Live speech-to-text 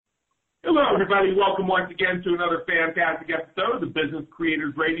Hello, everybody. Welcome once again to another fantastic episode of the Business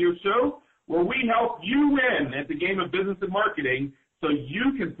Creators Radio Show, where we help you win at the game of business and marketing so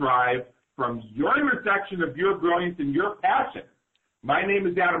you can thrive from your intersection of your brilliance and your passion. My name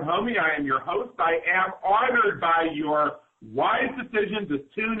is Adam Homey. I am your host. I am honored by your wise decision to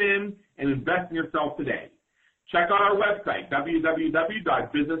tune in and invest in yourself today. Check out our website,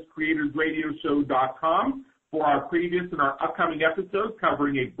 www.businesscreatorsradioshow.com, for our previous and our upcoming episodes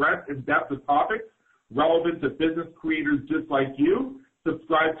covering a breadth and depth of topics relevant to business creators just like you.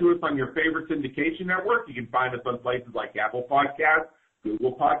 Subscribe to us on your favorite syndication network. You can find us on places like Apple Podcasts,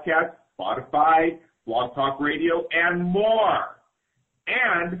 Google Podcasts, Spotify, Blog Talk Radio, and more.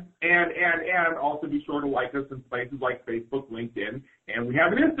 And also be sure to like us in places like Facebook, LinkedIn, and we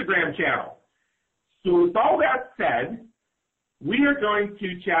have an Instagram channel. So with all that said, we are going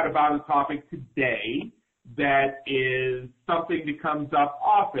to chat about a topic today that is something that comes up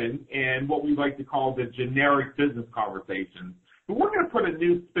often in what we like to call the generic business conversations. But we're going to put a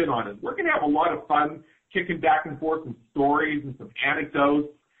new spin on it. We're going to have a lot of fun kicking back and forth some stories and some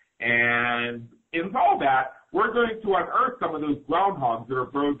anecdotes. And in all that, we're going to unearth some of those groundhogs that are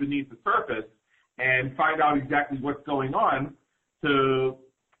burrowed beneath the surface and find out exactly what's going on to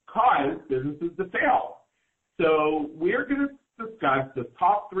cause businesses to fail. So we're going to discuss the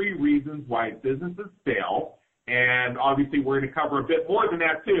top 3 reasons why businesses fail, and obviously we're going to cover a bit more than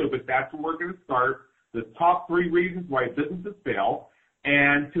that too, but that's where we're going to start, the top 3 reasons why businesses fail.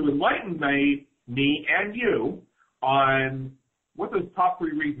 And to enlighten me and you on what those top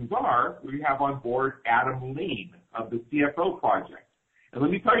 3 reasons are, we have on board Adam Lean of the CFO Project. And let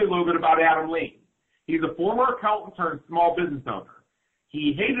me tell you a little bit about Adam Lean. He's a former accountant turned small business owner.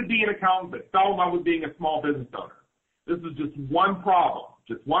 He hated being an accountant but fell in love with being a small business owner. This is just one problem.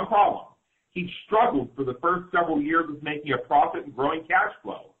 He struggled for the first several years with making a profit and growing cash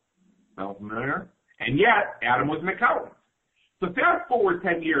flow. Sound familiar? And yet, Adam was an accountant. So fast forward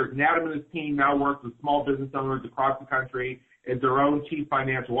 10 years, and Adam and his team now work with small business owners across the country as their own chief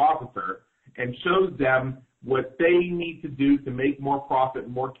financial officer and shows them what they need to do to make more profit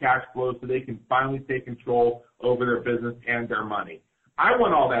and more cash flow so they can finally take control over their business and their money. I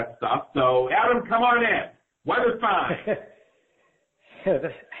want all that stuff, so Adam, come on in. Weather's fine.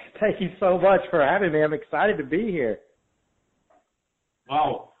 Thank you so much for having me. I'm excited to be here.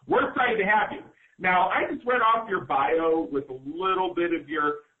 Well, we're excited to have you. Now, I just read off your bio with a little bit of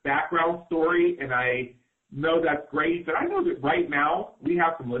your background story, and I know that's great, but I know that right now we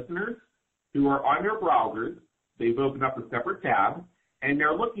have some listeners who are on their browsers. They've opened up a separate tab, and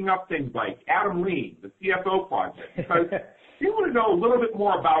they're looking up things like Adam Lean, the CFO Project, because they want to know a little bit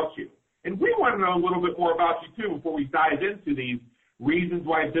more about you. And we want to know a little bit more about you, too, before we dive into these reasons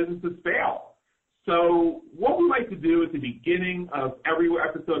why businesses fail. So what we like to do at the beginning of every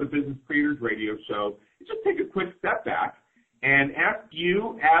episode of Business Creators Radio Show is just take a quick step back and ask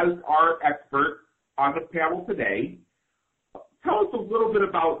you, as our expert on the panel today, tell us a little bit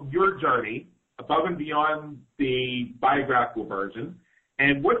about your journey above and beyond the biographical version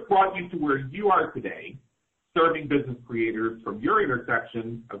and what's brought you to where you are today, serving business creators from your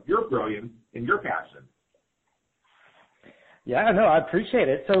intersection of your brilliance and your passion. Yeah, no, I appreciate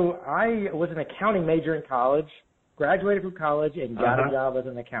it. So I was an accounting major in college, graduated from college, and got a job as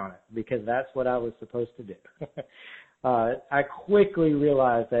an accountant because that's what I was supposed to do. I quickly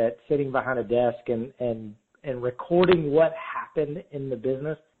realized that sitting behind a desk and recording what happened in the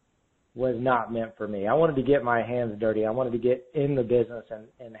business was not meant for me. I wanted to get my hands dirty. I wanted to get in the business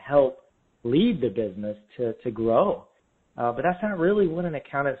and help lead the business to grow. But that's not really what an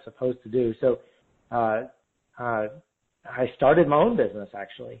accountant's supposed to do. So I started my own business,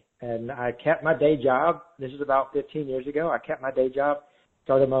 actually, and I kept my day job. This is about 15 years ago. I kept my day job,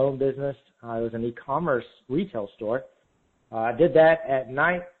 started my own business. It was an e-commerce retail store. I did that at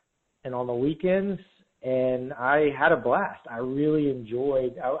night and on the weekends, and I had a blast. I really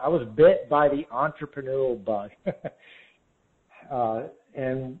enjoyed I was bit by the entrepreneurial bug.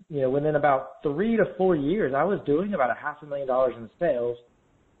 And, you know, within about 3 to 4 years, I was doing about $500,000 in sales.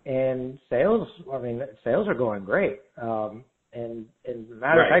 And sales are going great. And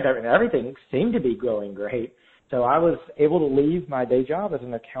matter of fact, everything seemed to be going great. So I was able to leave my day job as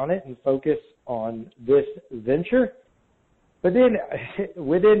an accountant and focus on this venture. But then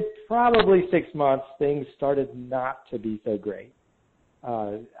within probably 6 months, things started not to be so great.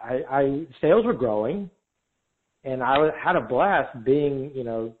 Sales were growing, and I had a blast being,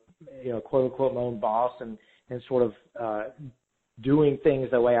 quote unquote, my own boss and sort of doing things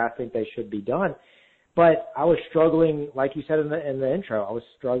the way I think they should be done. But I was struggling, like you said in the intro, I was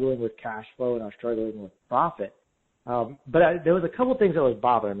struggling with cash flow and I was struggling with profit. There was a couple things that was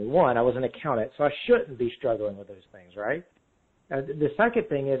bothering me. One, I was an accountant, so I shouldn't be struggling with those things, right? The second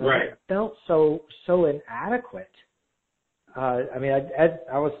thing is I felt so inadequate.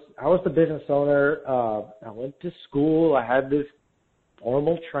 I was the business owner. I went to school. I had this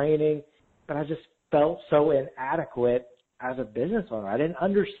formal training, but I just felt so inadequate as a business owner. I didn't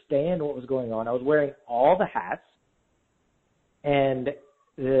understand what was going on. I was wearing all the hats, and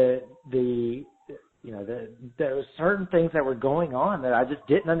there were certain things that were going on that I just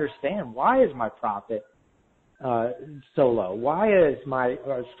didn't understand. Why is my profit so low? Why is my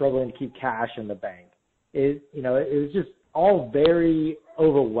struggling to keep cash in the bank? It was just all very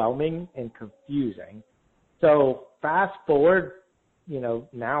overwhelming and confusing. So fast forward,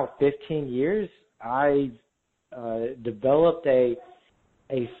 now 15 years, I developed a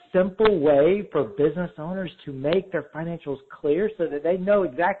simple way for business owners to make their financials clear so that they know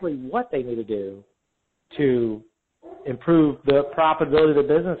exactly what they need to do to improve the profitability of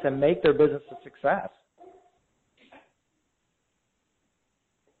the business and make their business a success.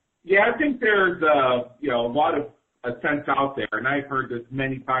 Yeah, I think there's a lot of a sense out there, and I've heard this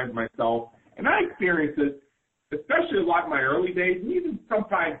many times myself, and I experience it, especially a lot in my early days, and even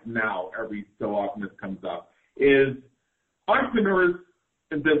sometimes now, every so often this comes up, is entrepreneurs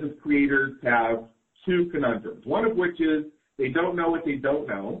and business creators have two conundrums, one of which is they don't know what they don't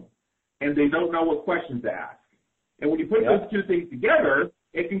know, and they don't know what questions to ask. And when you put those two things together,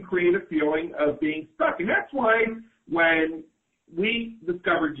 it can create a feeling of being stuck. And that's why when we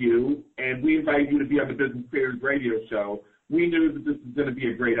discovered you and we invited you to be on the Business Creators Radio Show, we knew that this was going to be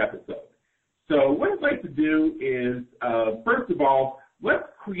a great episode. So what I'd like to do is, first of all, let's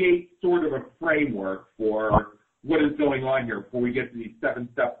create sort of a framework for what is going on here before we get to these 7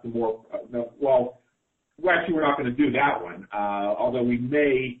 steps to more. Actually, we're not going to do that one, although we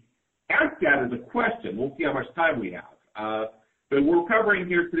may ask that as a question. We'll see how much time we have. But we're covering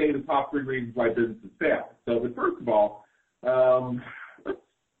here today the top 3 reasons why businesses fail. So, but first of all, let's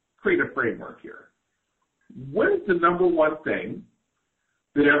create a framework here. What is the number one thing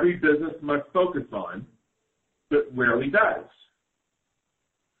that every business must focus on but rarely does?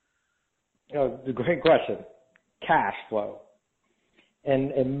 It's a great question. Cash flow.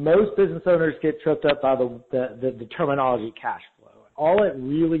 And most business owners get tripped up by the terminology cash flow. All it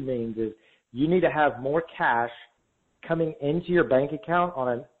really means is you need to have more cash coming into your bank account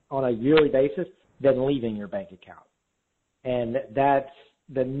on a yearly basis than leaving your bank account. And that's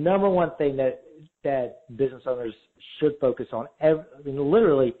the number one thing that business owners should focus on.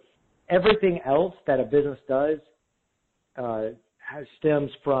 Literally everything else that a business does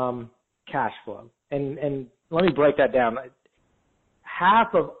stems from cash flow. And let me break that down.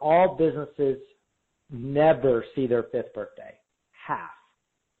 Half of all businesses never see their 5th birthday. Half.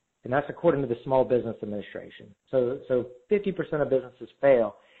 And that's according to the Small Business Administration. So 50% of businesses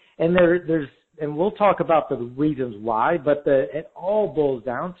fail. And and we'll talk about the reasons why, but it all boils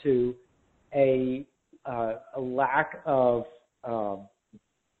down to a lack of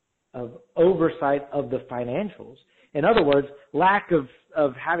oversight of the financials. In other words, lack of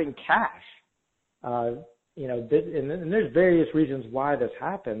having cash. And there's various reasons why this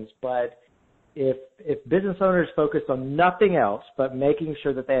happens, but if business owners focused on nothing else but making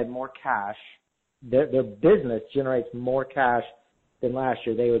sure that they had more cash, their business generates more cash than last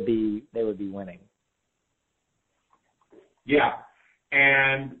year, they would be winning. Yeah,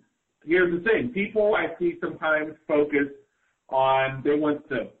 and here's the thing: people I see sometimes focus on they're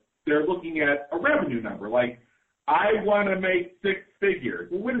looking at a revenue number, like I want to make 6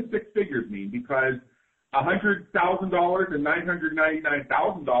 figures. Well, what does 6 figures mean? Because $100,000 and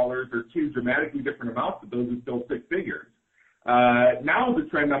 $999,000 are 2 dramatically different amounts, but those are still 6 figures. Now the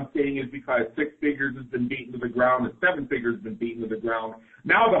trend I'm seeing is because 6 figures has been beaten to the ground and 7 figures has been beaten to the ground.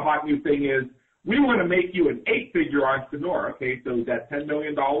 Now the hot new thing is we want to make you an 8-figure entrepreneur. Okay, so is that $10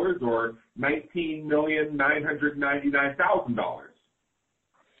 million or $19,999,000?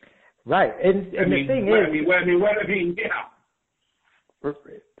 Right, and the thing is,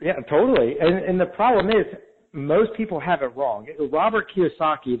 yeah, totally. And the problem is most people have it wrong. Robert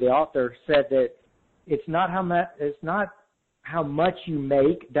Kiyosaki, the author, said that it's not how much you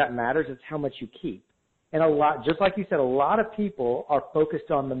make that matters, it's how much you keep. And just like you said, a lot of people are focused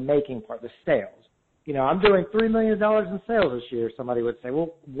on the making part, the sales. I'm doing $3 million in sales this year. Somebody would say,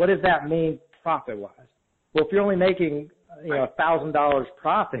 well, what does that mean profit-wise? Well, if you're only making $1,000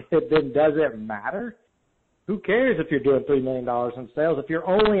 profit, then does it matter? Who cares if you're doing $3 million in sales if you're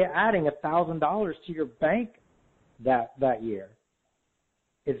only adding $1,000 to your bank that year?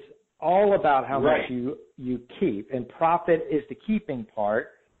 It's all about how much you keep, and profit is the keeping part.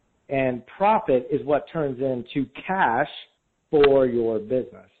 and profit is what turns into cash for your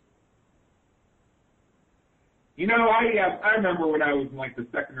business. You know, I remember when I was in like the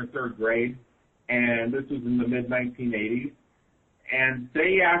second or third grade, and this was in the mid-1980s, and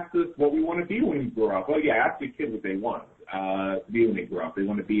they asked us what we want to be when we grow up. Well, yeah, ask a kid what they want to be when they grow up. They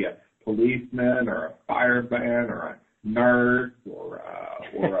want to be a policeman or a fireman or a nurse or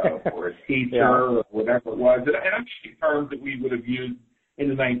a teacher or whatever it was. And I'm using terms that we would have used in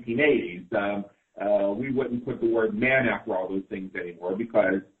the 1980s. We wouldn't put the word man after all those things anymore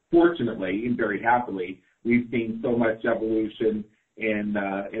because, fortunately and very happily, we've seen so much evolution in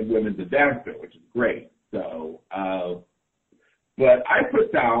women's advancement, which is great. So, but I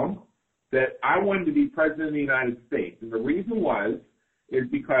put down that I wanted to be president of the United States, and the reason is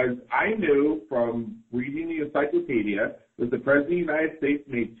because I knew from reading the encyclopedia that the president of the United States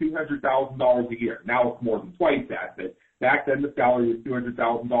made $200,000 a year. Now it's more than twice that, but back then the salary was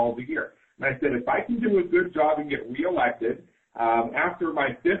 $200,000 a year. And I said, if I can do a good job and get reelected, after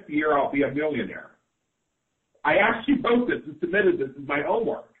my 5th year, I'll be a millionaire. I actually wrote this and submitted this as my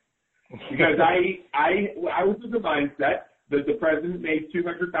homework because I was in the mindset that the president made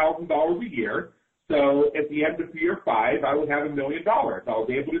 $200,000 a year. So at the end of year 5, I would have $1 million. I was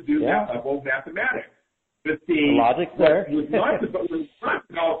able to do that level of mathematics. But the logic there. What was not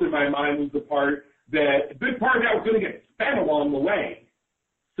developed in my mind was the big part of that was going to get spent along the way.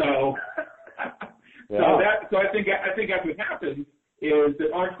 So, so I think that's what happens is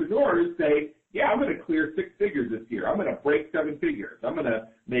that entrepreneurs say, yeah, I'm going to clear 6 figures this year. I'm going to break 7 figures. I'm going to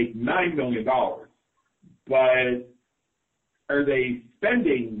make $9 million. But are they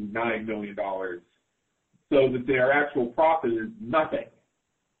spending $9 million so that their actual profit is nothing?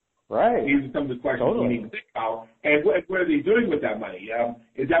 Right. These are some of the questions we need to think about. And what are they doing with that money?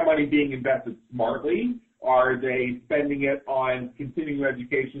 Is that money being invested smartly? Are they spending it on continuing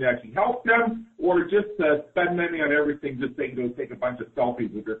education that actually helps them? Or just spend money on everything just so they can go take a bunch of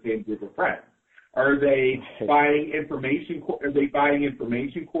selfies with their same group of friends? Are they buying information? Are they buying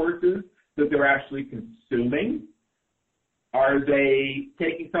information courses that they're actually consuming? Are they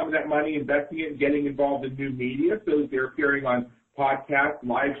taking some of that money, investing it, and getting involved in new media so that they're appearing on podcasts,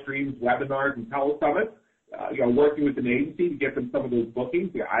 live streams, webinars, and telesummits? Working with an agency to get them some of those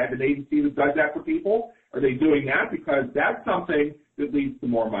bookings. Yeah, I have an agency that does that for people. Are they doing that because that's something that leads to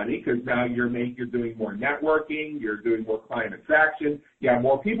more money? Because now you're doing more networking, you're doing more client attraction, you have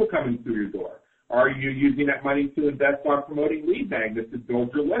more people coming through your door. Are you using that money to invest on promoting lead magnets to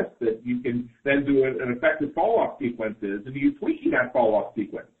build your list that you can then do an effective follow-up sequences? And are you tweaking that follow-up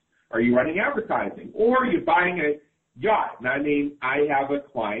sequence? Are you running advertising? Or are you buying a yacht? And I mean, I have a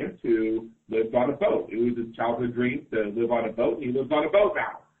client who lives on a boat. It was his childhood dream to live on a boat, and he lives on a boat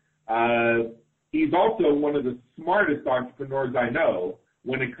now. He's also one of the smartest entrepreneurs I know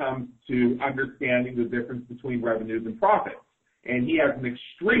when it comes to understanding the difference between revenues and profits. And he has an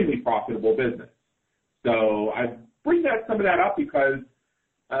extremely profitable business. So I bring some of that up because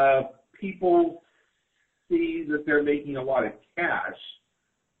people see that they're making a lot of cash,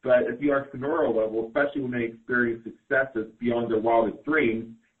 but at the entrepreneurial level, especially when they experience success that's beyond their wildest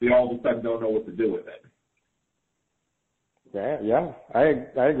dreams, they all of a sudden don't know what to do with it. Yeah,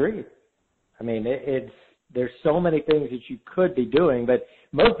 I agree. I mean, there's so many things that you could be doing, but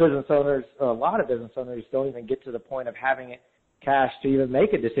most business owners, a lot of business owners, don't even get to the point of having cash to even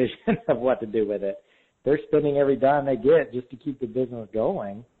make a decision of what to do with it. They're spending every dime they get just to keep the business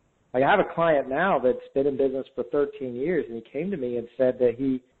going. Like I have a client now that's been in business for 13 years, and he came to me and said that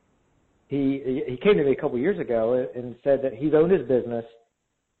he came to me a couple of years ago and said that he's owned his business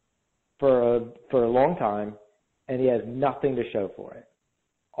for a long time, and he has nothing to show for it.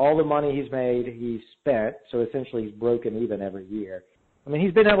 All the money he's made, he's spent, so essentially he's broken even every year. I mean,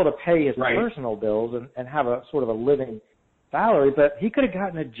 he's been able to pay his personal bills and have a sort of a living salary, but he could have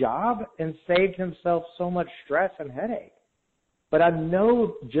gotten a job and saved himself so much stress and headache. But I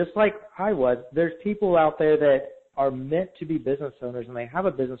know, just like I was, there's people out there that are meant to be business owners, and they have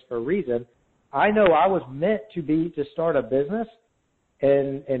a business for a reason. I know I was meant to start a business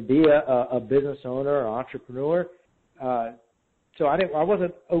and be a business owner or entrepreneur. So I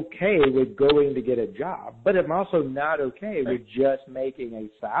wasn't okay with going to get a job, but I'm also not okay with just making a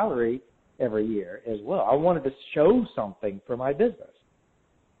salary every year as well. I wanted to show something for my business.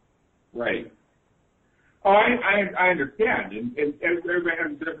 Right. Oh, I understand, and everybody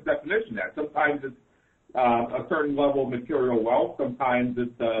has a different definition of that. Sometimes it's a certain level of material wealth. Sometimes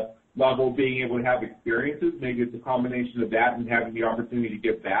it's a level of being able to have experiences. Maybe it's a combination of that and having the opportunity to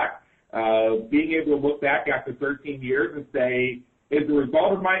give back. Being able to look back after 13 years and say, as a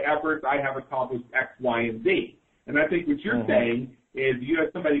result of my efforts, I have accomplished X, Y, and Z. And I think what you're saying is you have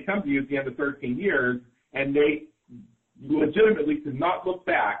somebody come to you at the end of 13 years, and they legitimately could not look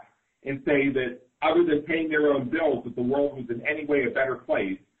back and say that other than paying their own bills, that the world was in any way a better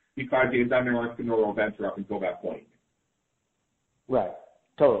place because they had done their entrepreneurial venture up until that point. Right.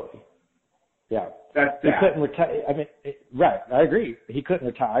 Totally. Yeah. That's he couldn't retire. I mean, right. I agree. He couldn't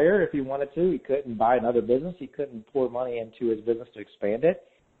retire if he wanted to. He couldn't buy another business. He couldn't pour money into his business to expand it.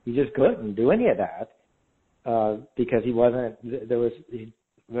 He just couldn't do any of that because he wasn't. There was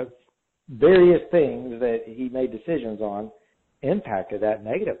various things that he made decisions on impacted that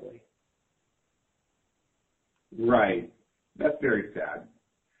negatively. Right. That's very sad.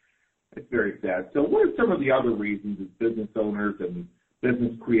 It's very sad. So what are some of the other reasons that business owners and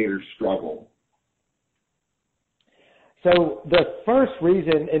business creators struggle? So the first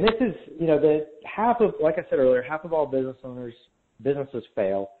reason, and this is, that like I said earlier, half of all businesses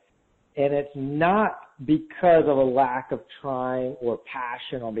fail. And it's not because of a lack of trying or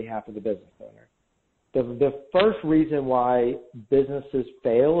passion on behalf of the business owner. The first reason why businesses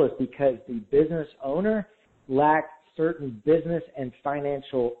fail is because the business owner lacks certain business and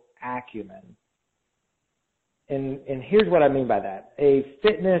financial acumen. And here's what I mean by that. A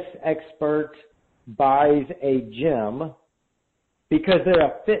fitness expert buys a gym because they're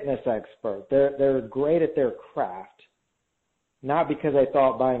a fitness expert. They're great at their craft, not because they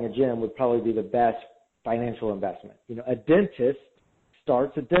thought buying a gym would probably be the best financial investment. A dentist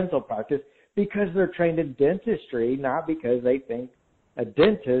starts a dental practice because they're trained in dentistry, not because they think a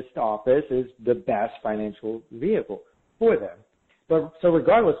dentist office is the best financial vehicle for them. But so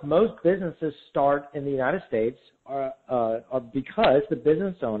regardless, most businesses start in the United States because the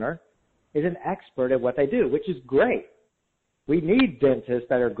business owner is an expert at what they do, which is great. We need dentists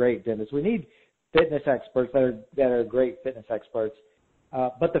that are great dentists. We need fitness experts that are great fitness experts.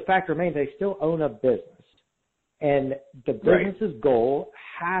 But the fact remains they still own a business. And the business's goal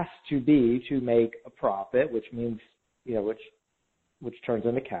has to be to make a profit, which means, which turns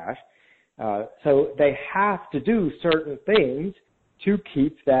into cash. So they have to do certain things to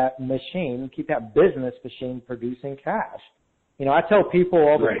keep that business machine producing cash. I tell people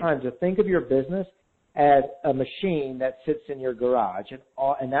all the time to think of your business as a machine that sits in your garage,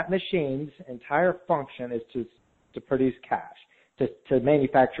 and that machine's entire function is to produce cash, to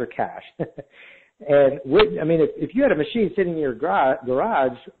manufacture cash. And if you had a machine sitting in your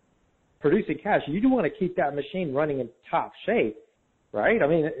garage producing cash, you do want to keep that machine running in top shape, right?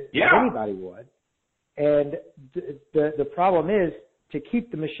 Anybody would. And the problem is, to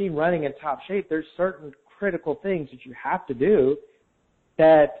keep the machine running in top shape, there's certain critical things that you have to do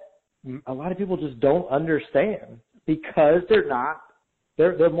that a lot of people just don't understand because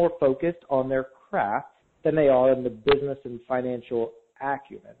they're more focused on their craft than they are in the business and financial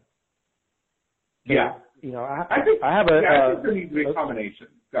acumen. So, yeah. I think there needs to be a combination.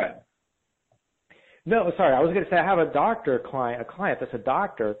 Go ahead. No, sorry. I was going to say I have a client that's a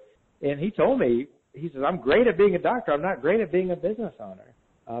doctor, and he told me, he says, I'm great at being a doctor. I'm not great at being a business owner.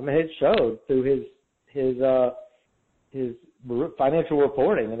 And it showed through his financial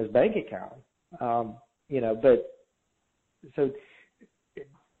reporting in his bank account.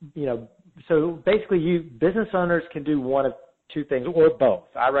 So basically business owners can do one of two things or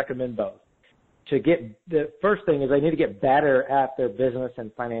both. I recommend both. The first thing is they need to get better at their business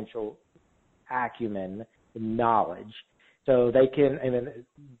and financial acumen and knowledge. So they can,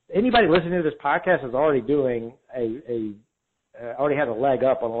 anybody listening to this podcast is already doing already has a leg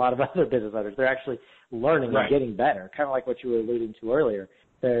up on a lot of other business owners. They're actually learning and getting better, kind of like what you were alluding to earlier.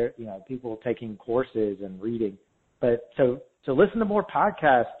 They're, people taking courses and reading. But so listen to more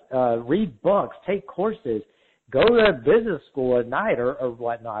podcasts, read books, take courses, go to business school at night or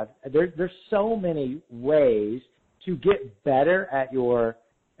whatnot. There's so many ways to get better at your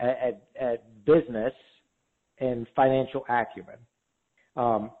at business and financial acumen.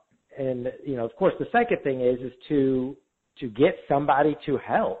 Of course, the second thing is to get somebody to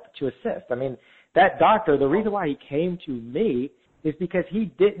help, to assist. That doctor, the reason why he came to me is because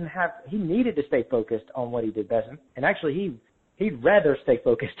he needed to stay focused on what he did best. And actually he'd rather stay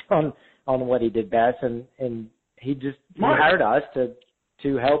focused on what he did best. And he hired us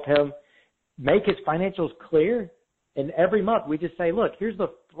to help him make his financials clear. And every month we just say, look, here's the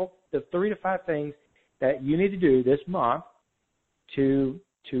 3 to 5 things that you need to do this month to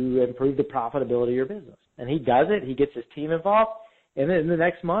improve the profitability of your business. And he does it. He gets his team involved. And then the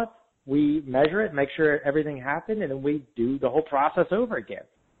next month, we measure it, make sure everything happened, and then we do the whole process over again.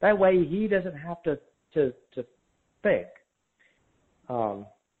 That way he doesn't have to think. So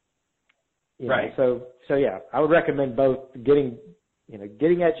yeah, I would recommend both getting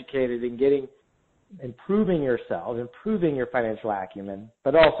educated and getting improving yourself, improving your financial acumen,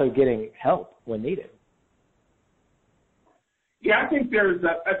 but also getting help when needed. Yeah, I think there's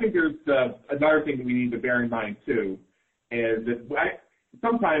another thing that we need to bear in mind too, is that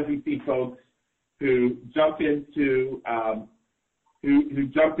sometimes we see folks who jump into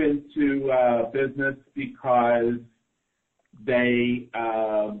business because they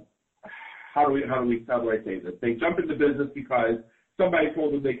how do I say this? They jump into business because somebody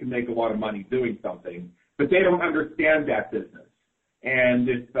told them they can make a lot of money doing something, but they don't understand that business. And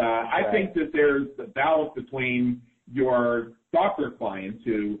I think that there's a balance between your doctor client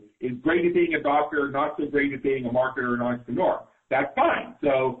who is great at being a doctor, not so great at being a marketer or an entrepreneur. That's fine.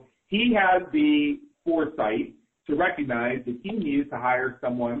 So he has the foresight to recognize that he needs to hire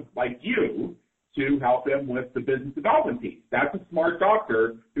someone like you to help him with the business development piece. That's a smart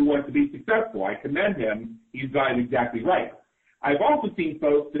doctor who wants to be successful. I commend him. He's got it exactly right. I've also seen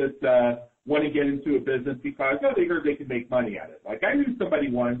folks that want to get into a business because, they heard they could make money at it. Like I knew somebody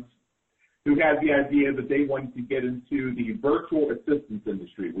once who had the idea that they wanted to get into the virtual assistance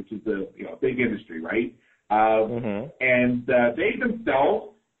industry, which is a big industry, right? And they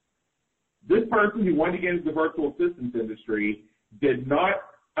themselves, this person who wanted to get into the virtual assistance industry did not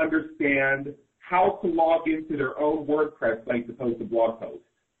understand how to log into their own WordPress site to post a blog post.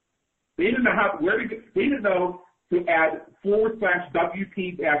 They didn't know they didn't know to add /WP-admin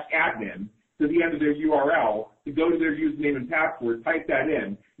to the end of their URL to go to their username and password, type that in,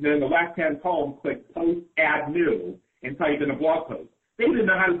 and then in the left-hand column, click Post Add New, and type in a blog post. They didn't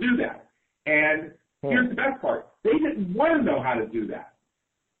know how to do that. And here's the best part. They didn't want to know how to do that.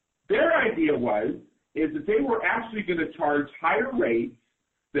 Their idea is that they were actually going to charge higher rates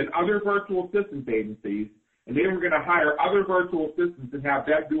than other virtual assistance agencies, and they were going to hire other virtual assistants and have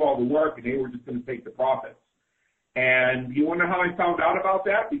them do all the work, and they were just going to take the profits. And you want to know how I found out about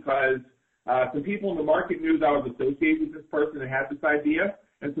that? Because some people in the market knew that I was associated with this person that had this idea,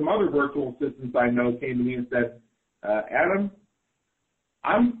 and some other virtual assistants I know came to me and said, Adam,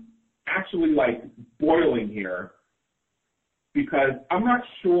 I'm actually boiling here because I'm not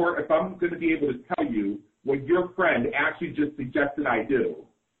sure if I'm going to be able to tell you what your friend actually just suggested I do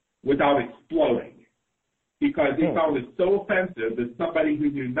without exploding. Because they found it so offensive that somebody who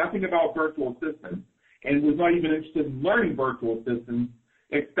knew nothing about virtual assistants and was not even interested in learning virtual assistants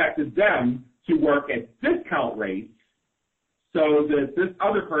expected them to work at discount rates so that this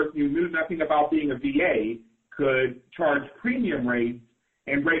other person who knew nothing about being a VA could charge premium rates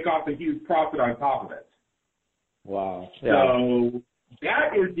and rake off a huge profit on top of it. Wow. Yeah. So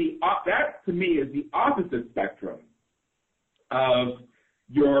that to me is the opposite spectrum of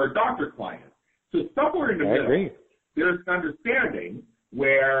your doctor client. So somewhere in the middle, there's an understanding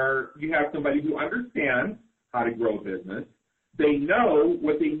where you have somebody who understands how to grow a business. They know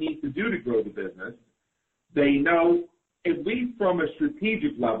what they need to do to grow the business. They know, at least from a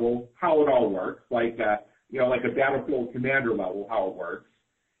strategic level, how it all works, like a battlefield commander level, how it works.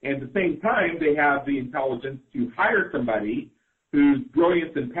 And at the same time, they have the intelligence to hire somebody whose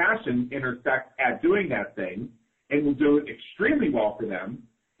brilliance and passion intersect at doing that thing and will do it extremely well for them.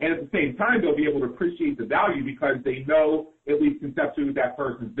 And at the same time, they'll be able to appreciate the value because they know, at least conceptually, what that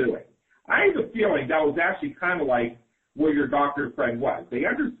person's doing. I have a feeling that was actually kind of like where your doctor friend was. They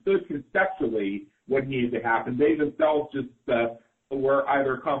understood conceptually what needed to happen. They themselves just were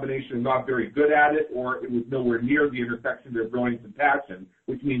either a combination of not very good at it or it was nowhere near the intersection of their brilliance and passion,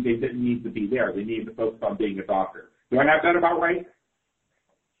 which means they didn't need to be there. They needed to focus on being a doctor. Do I have that about right?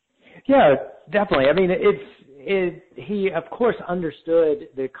 Yeah, definitely. I mean, he of course understood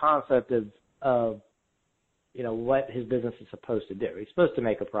the concept of what his business is supposed to do. He's supposed to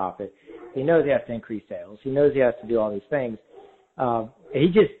make a profit. He knows he has to increase sales. He knows he has to do all these things.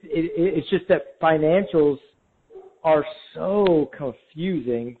 It's just that financials are so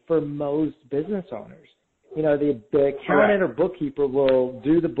confusing for most business owners. The accountant or bookkeeper will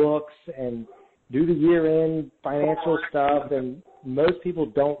do the books and do the year-end financial stuff, and most people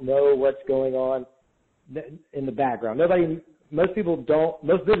don't know what's going on in the background. Most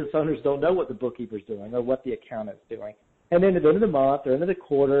business owners don't know what the bookkeeper's doing or what the accountant's doing. And then at the end of the month or end of the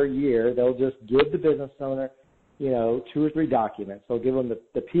quarter, year, they'll just give the business owner, 2 or 3 documents. They'll give them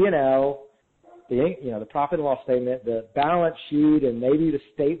the P&L, the profit and loss statement, the balance sheet, and maybe the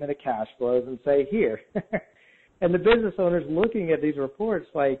statement of cash flows, and say, here. And the business owner's looking at these reports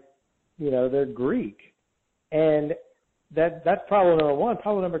like, they're Greek. And that's problem number one.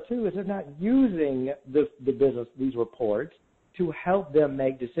 Problem number two is they're not using these reports to help them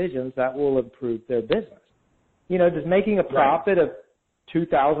make decisions that will improve their business. Does making a profit of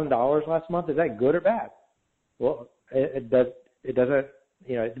 $2,000 last month, is that good or bad? Well, it doesn't,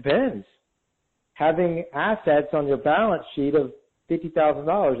 it depends. having assets on your balance sheet of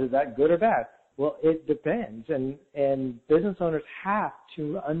 $50,000, is that good or bad? Well, it depends. And business owners have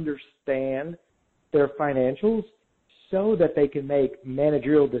to understand their financials so that they can make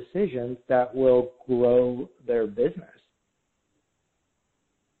managerial decisions that will grow their business.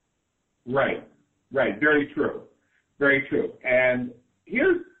 Right. Very true. And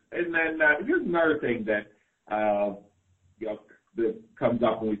here's another thing that that comes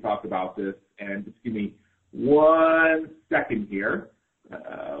up when we talk about this. And just give me 1 second here.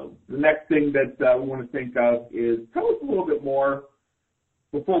 The next thing that we want to think of is tell us a little bit more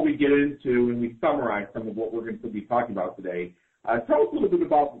before we get into and we summarize some of what we're going to be talking about today. Tell us a little bit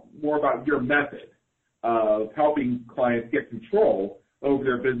more about your method of helping clients get control over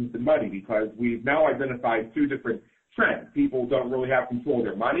their business and money, because we've now identified 2 different trends. People don't really have control of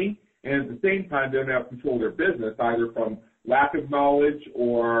their money, and at the same time, they don't have control of their business, either from lack of knowledge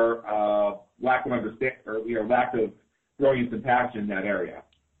or lack of understanding, or lack of brilliance and passion in that area.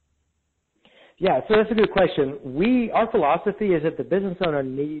 Yeah, so that's a good question. Our philosophy is that the business owner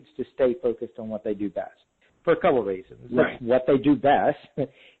needs to stay focused on what they do best for a couple of reasons. Right. It's what they do best,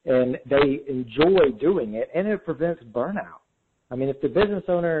 and they enjoy doing it, and it prevents burnout. I mean, if the business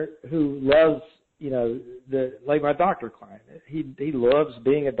owner who loves, like my doctor client, he loves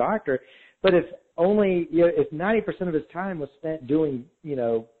being a doctor, but if 90% of his time was spent doing,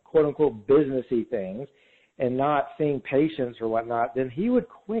 quote unquote businessy things and not seeing patients or whatnot, then he would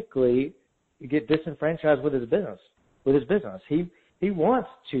quickly get disenfranchised with his business. He wants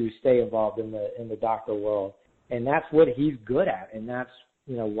to stay involved in the doctor world, and that's what he's good at, and that's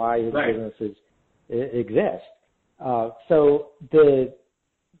why his businesses exist. So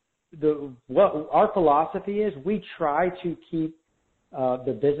what our philosophy is, we try to keep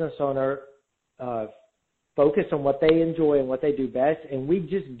the business owner focused on what they enjoy and what they do best, and we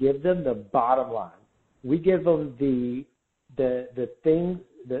just give them the bottom line. We give them the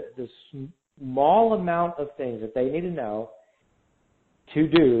small amount of things that they need to know to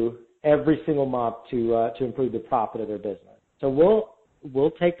do every single month to improve the profit of their business. So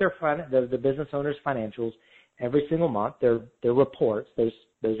we'll take the business owner's financials every single month, their reports,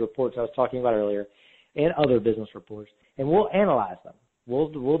 those reports I was talking about earlier, and other business reports, and we'll analyze them.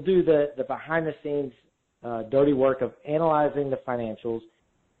 We'll do the behind the scenes dirty work of analyzing the financials,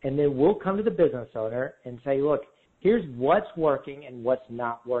 and then we'll come to the business owner and say, look, here's what's working and what's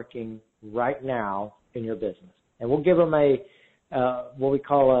not working right now in your business. And we'll give them what we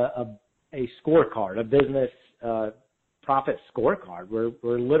call a scorecard, a business profit scorecard,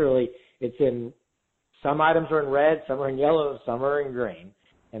 where literally it's in, some items are in red, some are in yellow, some are in green.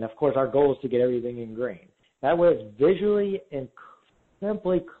 And of course our goal is to get everything in green. That way it's visually and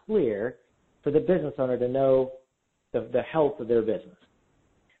simply clear for the business owner to know the health of their business.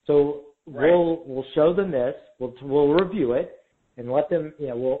 So we'll show them this, we'll review it, and let them,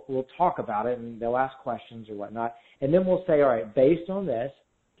 we'll talk about it, and they'll ask questions or whatnot. And then we'll say, all right, based on this,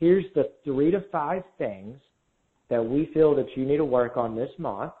 here's the 3 to 5 things that we feel that you need to work on this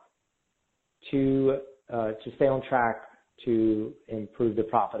month to stay on track to improve the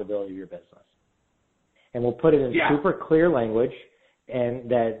profitability of your business. And we'll put it in super clear language, and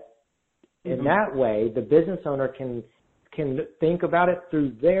that in that way, the business owner can think about it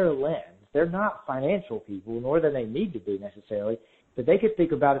through their lens. They're not financial people, nor do they need to be necessarily, but they could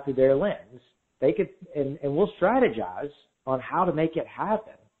think about it through their lens. They could, and we'll strategize on how to make it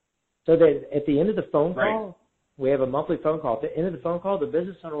happen. So that at the end of the phone call, we have a monthly phone call. At the end of the phone call, the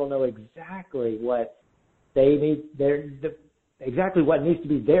business owner will know exactly what they need, exactly what needs to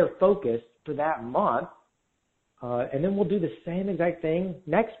be their focus for that month. And then we'll do the same exact thing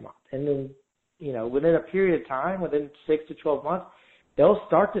next month. And then, within a period of time, within 6 to 12 months, they'll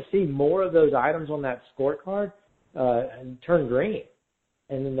start to see more of those items on that scorecard and turn green.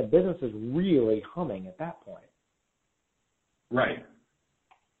 And then the business is really humming at that point. Right.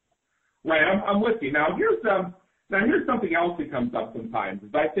 I'm with you. Now here's something else that comes up sometimes. Is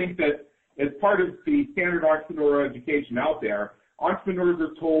I think that as part of the standard entrepreneurial education out there, entrepreneurs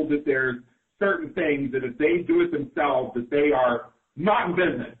are told that there's certain things that if they do it themselves, that they are not in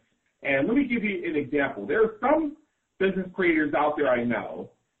business. And let me give you an example. There are some business creators out there I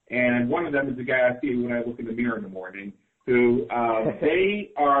know, and one of them is the guy I see when I look in the mirror in the morning, who they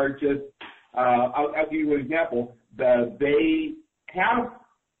are just, I'll give you an example. They have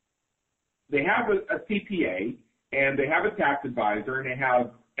a CPA, and they have a tax advisor, and they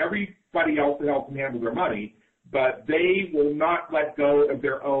have everybody else to help them handle their money, but they will not let go of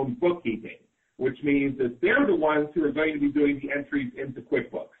their own bookkeeping, which means that they're the ones who are going to be doing the entries into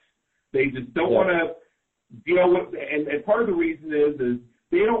QuickBooks. They just don't want to deal with, and part of the reason is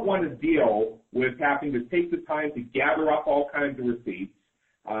they don't want to deal with having to take the time to gather up all kinds of receipts,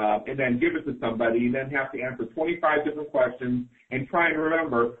 and then give it to somebody, and then have to answer 25 different questions and try and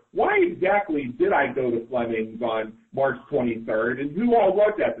remember, why exactly did I go to Fleming's on March 23rd, and who all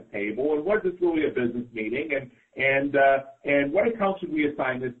was at the table, and was this really a business meeting, and what account should we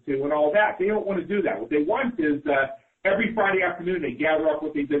assign this to, and all that. They don't want to do that. What they want is every Friday afternoon they gather up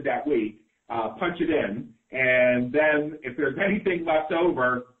what they did that week, punch it in, and then if there's anything left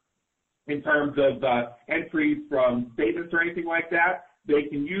over in terms of entries from statements or anything like that, they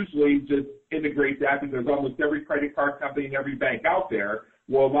can usually just integrate that, because almost every credit card company and every bank out there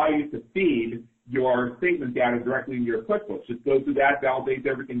will allow you to feed your statement data directly into your QuickBooks. Just go through that, validates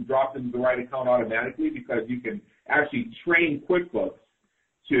everything, drops into the right account automatically, because you can actually train QuickBooks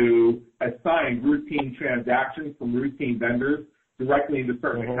to assign routine transactions from routine vendors directly into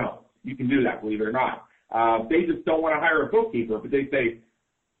certain accounts. You can do that, believe it or not. They just don't want to hire a bookkeeper, but they say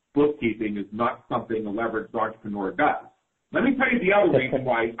bookkeeping is not something a leveraged entrepreneur does. Let me tell you the other reason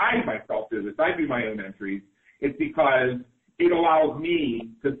why I myself do this. I do my own entries. It's because it allows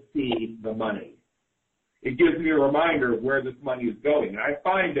me to see the money. It gives me a reminder of where this money is going. And I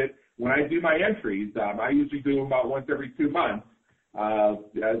find that when I do my entries, I usually do them about once every 2 months,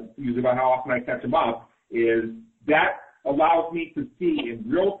 usually about how often I catch them up, is that allows me to see in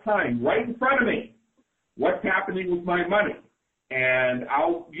real time, right in front of me, what's happening with my money. And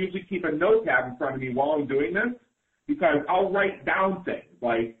I'll usually keep a note tab in front of me while I'm doing this, because I'll write down things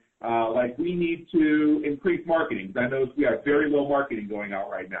like we need to increase marketing. I notice we have very low marketing going out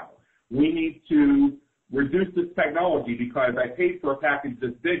right now. We need to reduce this technology because I paid for a package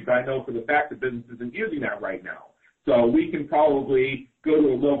this big, but I know for the fact that business isn't using that right now. So we can probably go to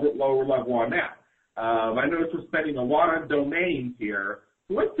a little bit lower level on that. I notice we're spending a lot on domains here.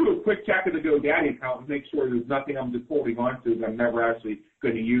 So let's do a quick check of the GoDaddy account and make sure there's nothing I'm just holding on to that I'm never actually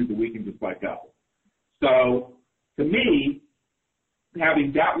going to use that we can just let go. So to me,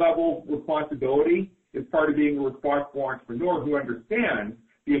 having that level of responsibility is part of being a responsible entrepreneur who understands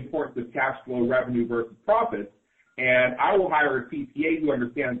the importance of cash flow, revenue versus profits. And I will hire a CPA who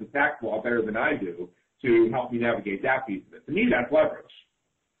understands the tax law better than I do to help me navigate that piece of it. To me, that's leverage.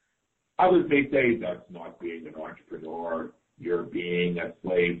 Others may say that's not being an entrepreneur. You're being a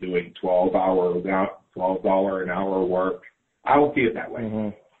slave doing $12 an hour work. I don't see it that way.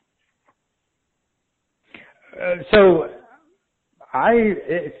 Mm-hmm. So I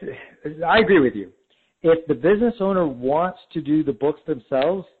agree with you. If the business owner wants to do the books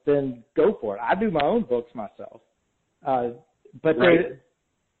themselves, then go for it. I do my own books myself. But right.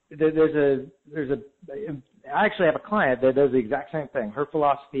 I actually have a client that does the exact same thing. Her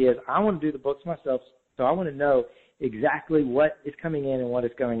philosophy is, I want to do the books myself, so I want to know exactly what is coming in and what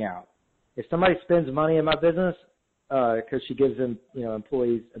is going out. If somebody spends money in my business, because she gives them,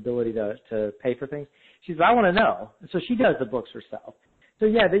 employees ability to pay for things, she says, I want to know. So she does the books herself. So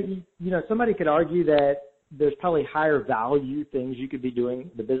yeah, somebody could argue that there's probably higher value things you could be doing,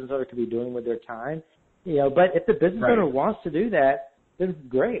 the business owner could be doing with their time, but if the business owner wants to do that, then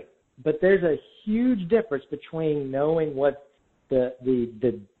great. But there's a huge difference between knowing what the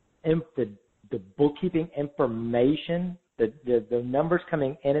bookkeeping information, the numbers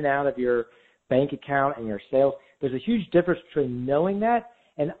coming in and out of your bank account and your sales. There's a huge difference between knowing that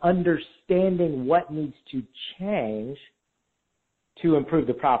and understanding what needs to change to improve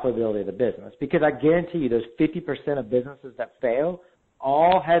the profitability of the business. Because I guarantee you those 50% of businesses that fail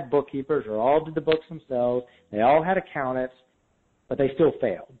all had bookkeepers or all did the books themselves. They all had accountants, but they still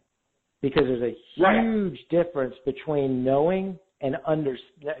failed. Because there's a huge difference between knowing and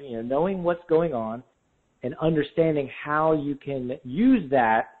knowing what's going on and understanding how you can use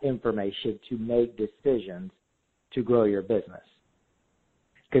that information to make decisions to grow your business.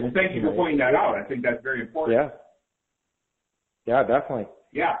 Well, thank you for pointing that out. I think that's very important. Yeah, definitely.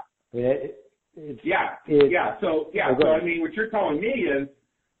 Yeah. I mean, So I mean, what you're telling me is,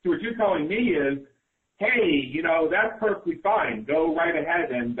 hey, that's perfectly fine. Go right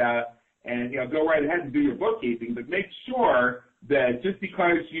ahead and go right ahead and do your bookkeeping, but make sure that just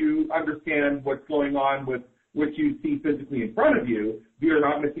because you understand what's going on with what you see physically in front of you, you're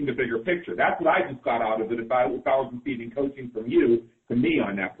not missing the bigger picture. That's what I just got out of it if I was receiving coaching from you to me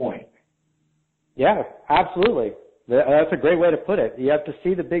on that point. Yeah, absolutely. That's a great way to put it. You have to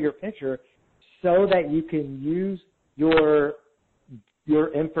see the bigger picture so that you can use your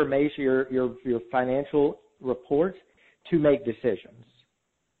information, your financial reports to make decisions.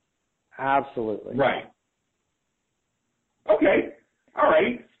 Absolutely. Right. Okay. All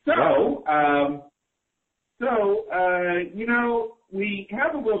right. So, we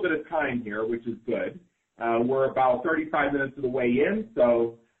have a little bit of time here, which is good. We're about 35 minutes of the way in,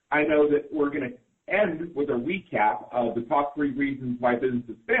 so I know that we're going to end with a recap of the top 3 reasons why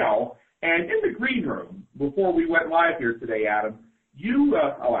businesses fail. And in the green room, before we went live here today, Adam, you,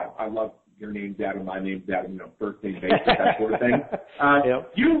 I love your name's Adam, my name's Adam, first name basis, that sort of thing.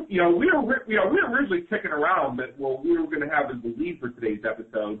 Yep. We were originally kicking around that we were going to have as the lead for today's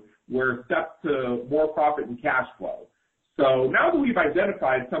episode were steps to more profit and cash flow. So now that we've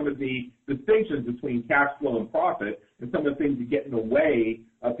identified some of the distinctions between cash flow and profit and some of the things that get in the way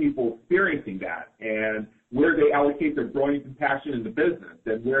of people experiencing that and where they allocate their growing compassion in the business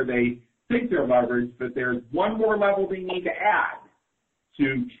and where they think they're leveraged, but there's one more level they need to add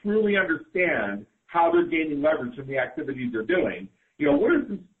to truly understand how they're gaining leverage from the activities they're doing. What are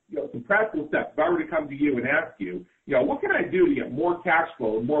some practical steps? If I were to come to you and ask you, what can I do to get more cash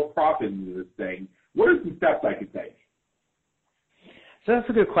flow and more profit into this thing? What are some steps I could take? So that's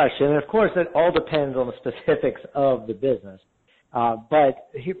a good question. And of course, it all depends on the specifics of the business. But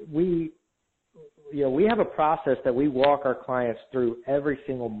we have a process that we walk our clients through every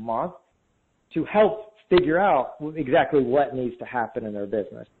single month to help figure out exactly what needs to happen in their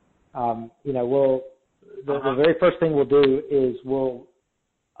business. The very first thing we'll do is we'll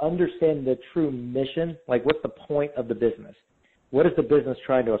understand the true mission, like what's the point of the business? What is the business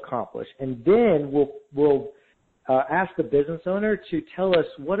trying to accomplish? And then we'll ask the business owner to tell us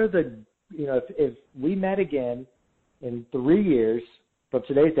what are the, if we met again in 3 years from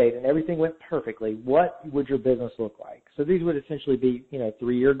today's date and everything went perfectly, what would your business look like? So these would essentially be,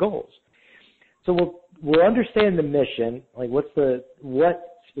 3-year goals. So we'll understand the mission, like what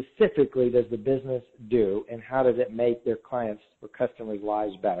specifically does the business do and how does it make their clients or customers'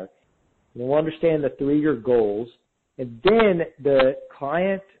 lives better. And we'll understand the 3-year goals, and then the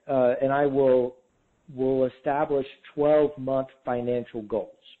client and I will establish 12-month financial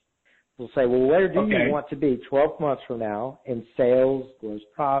goals. We'll say, well, where do you want to be 12 months from now in sales, gross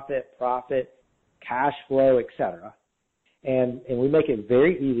profit, cash flow, et cetera. And we make it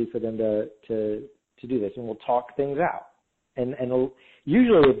very easy for them to do this, and we'll talk things out. And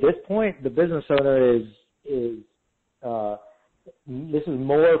usually at this point, the business owner is this is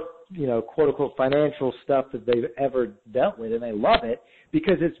more, quote unquote financial stuff that they've ever dealt with, and they love it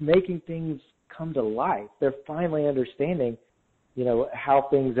because it's making things come to life. They're finally understanding, how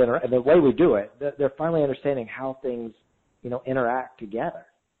things and the way we do it. They're finally understanding how things, interact together.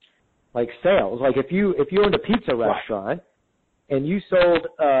 Like sales, like if you owned a pizza restaurant and you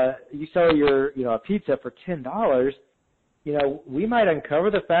sell your a pizza for $10, we might uncover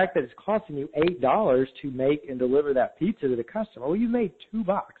the fact that it's costing you $8 to make and deliver that pizza to the customer. Well, you made $2.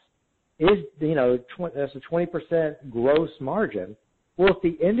 That's a 20% gross margin. Well, if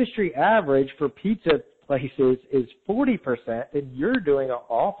the industry average for pizza places is 40%, then you're doing an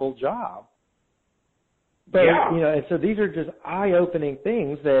awful job. But and so these are just eye-opening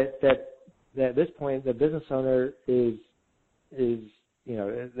things that at this point the business owner is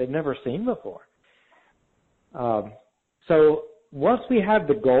they've never seen before. So once we have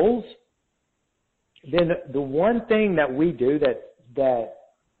the goals, then the one thing that we do that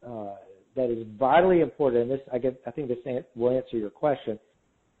is vitally important, and this I think this will answer your question,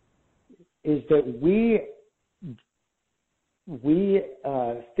 is that we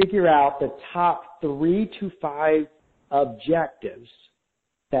figure out the top 3 to 5 objectives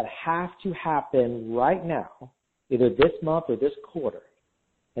that have to happen right now, either this month or this quarter.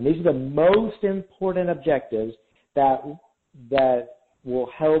 And these are the most important objectives that will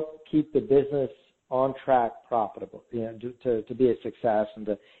help keep the business on track profitable, to be a success and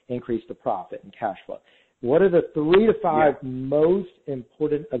to increase the profit and cash flow. What are the 3 to 5 most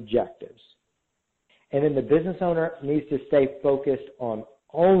important objectives? And then the business owner needs to stay focused on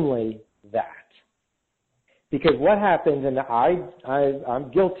only that. Because what happens, and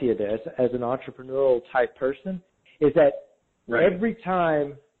I'm guilty of this as an entrepreneurial type person, is that every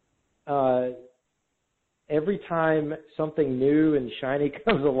time something new and shiny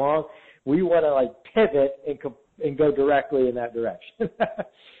comes along, we want to pivot and go directly in that direction.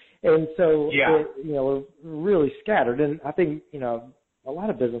 And so we're really scattered. And I think a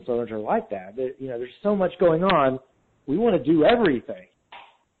lot of business owners are like that. There's so much going on, we want to do everything.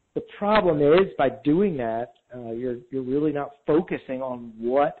 The problem is, by doing that, you're really not focusing on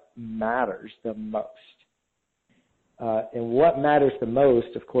what matters the most. And what matters the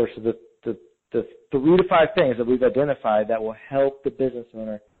most, of course, are the 3 to 5 things that we've identified that will help the business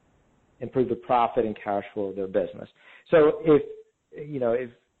owner improve the profit and cash flow of their business. So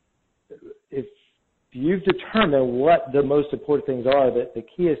if you've determined what the most important things are, the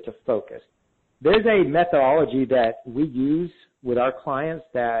key is to focus. There's a methodology that we use with our clients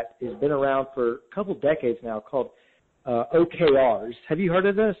that has been around for a couple decades now called OKRs. Have you heard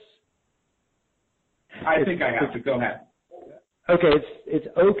of this? I think I have to. Go ahead. Okay, it's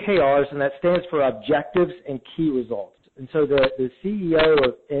OKRs, and that stands for Objectives and Key Results. And so the CEO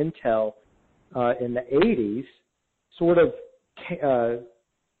of Intel in the 80s sort of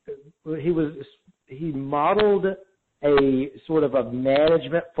he modeled a sort of a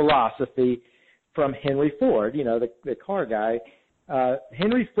management philosophy from Henry Ford, the car guy.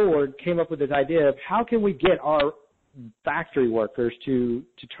 Henry Ford came up with this idea of how can we get our factory workers to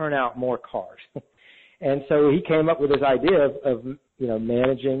turn out more cars. And so he came up with this idea of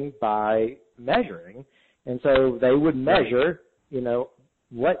managing by measuring. And so they would measure,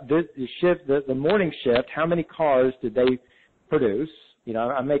 what the shift, the morning shift, how many cars did they produce?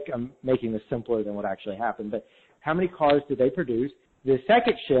 I'm making this simpler than what actually happened, but how many cars did they produce? The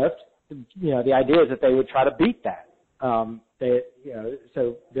second shift, the idea is that they would try to beat that.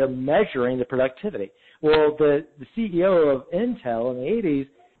 So they're measuring the productivity. Well, the CEO of Intel in the 80s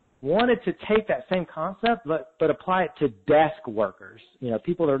wanted to take that same concept, but apply it to desk workers.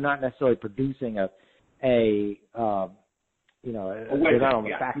 People that are not necessarily producing a widget. They're not on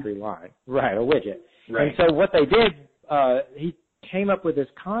the factory line, right? A widget. Right. And so what they did, he came up with this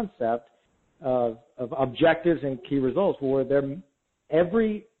concept of objectives and key results, where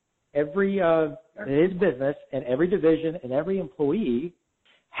every his business and every division and every employee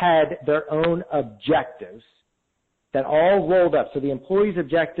had their own objectives that all rolled up. So the employees'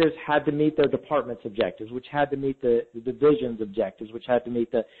 objectives had to meet their department's objectives, which had to meet the division's objectives, which had to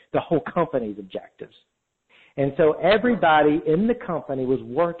meet the whole company's objectives. And so everybody in the company was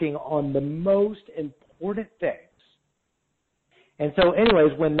working on the most important things. And so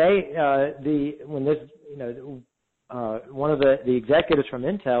anyways, when one of the executives from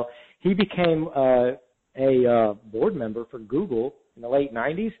Intel, he became a board member for Google in the late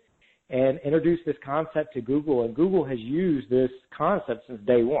 90s and introduced this concept to Google, and Google has used this concept since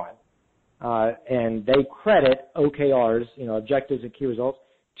day one. And they credit OKRs, objectives and key results,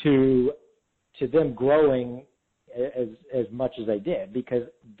 to them growing as much as they did, because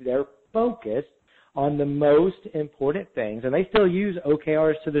they're focused on the most important things, and they still use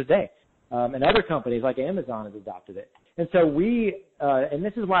OKRs to this day. And other companies like Amazon have adopted it. And so and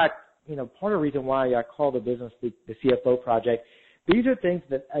this is why, part of the reason why I call the business the CFO project. These are things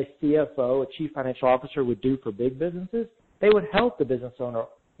that a CFO, a chief financial officer, would do for big businesses. They would help the business owner,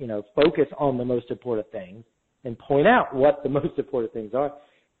 focus on the most important things and point out what the most important things are.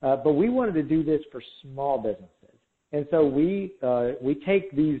 But we wanted to do this for small businesses. And so we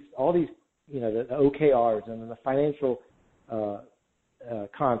take all these, the OKRs and the financial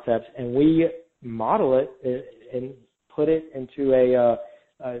concepts, and we model it and put it into a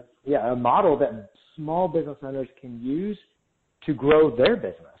model that small business owners can use to grow their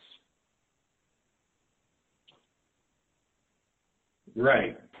business.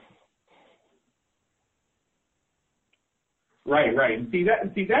 Right. And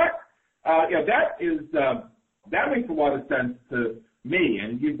that makes a lot of sense to me.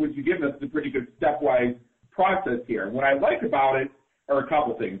 And you've given us a pretty good stepwise process here. What I like about it are a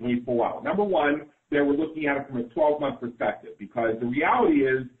couple things when you pull out. Number one, that we're looking at it from a 12-month perspective, because the reality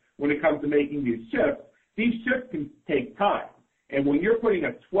is, when it comes to making these shifts can take time. And when you're putting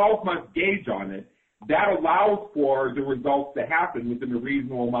a 12-month gauge on it, that allows for the results to happen within a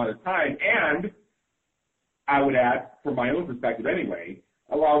reasonable amount of time. And I would add, from my own perspective anyway,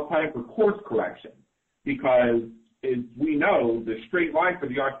 allows time for course correction. Because as we know, the straight line for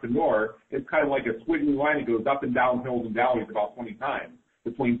the entrepreneur is kind of like a squiggly line that goes up and down hills and valleys about 20 times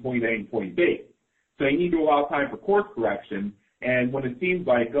between point A and point B. So you need to allow time for course correction. And when it seems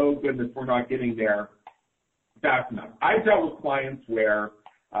like, oh goodness, we're not getting there fast enough. I've dealt with clients where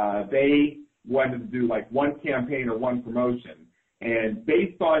they wanted to do like one campaign or one promotion, and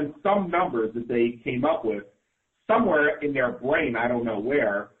based on some numbers that they came up with, somewhere in their brain, I don't know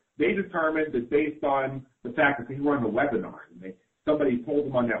where, they determined that based on the fact that they run a webinar, and somebody told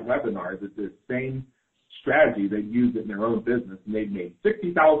them on that webinar that this same strategy, they used it in their own business, and they'd made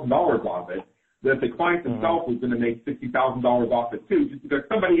 $60,000 off it, that the client themselves was going to make $60,000 off it too, just because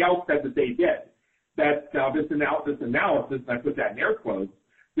somebody else said that they did. That this analysis, and I put that in air quotes,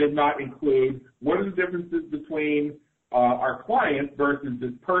 did not include what are the differences between our client versus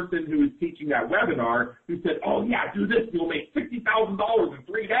this person who is teaching that webinar who said, oh yeah, do this, you'll make $60,000 in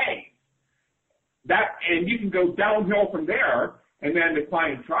 3 days. And you can go downhill from there, and then the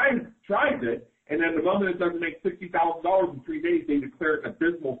client tries it, and then the moment it doesn't make $60,000 in 3 days, they declare it an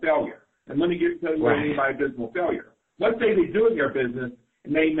abysmal failure. And let me tell you what I mean by abysmal failure. Let's say they do it in their business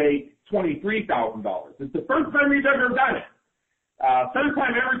and they make $23,000. It's the first time they've ever done it. First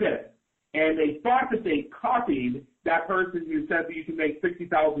time ever did it. and they thought that they copied that person who said that you can make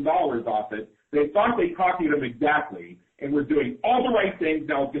 $60,000 off it. They thought they copied them exactly, and were doing all the right things.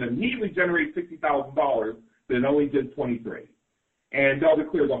 Now it's going to immediately generate $60,000, but it only did 23. And they'll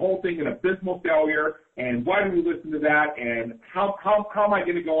declare the whole thing an abysmal failure, and why do we listen to that, and how am I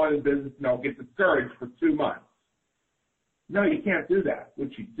going to go on in business, and I'll get discouraged for 2 months. No, you can't do that.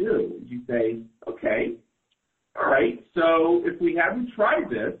 What you do is you say, okay, all right, so if we hadn't tried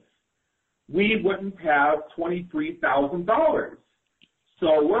this, we wouldn't have $23,000.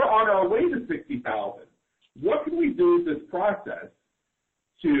 So we're on our way to $60,000. What can we do with this process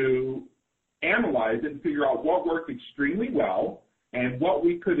to analyze it and figure out what worked extremely well and what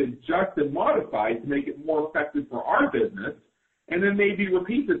we could adjust and modify to make it more effective for our business, and then maybe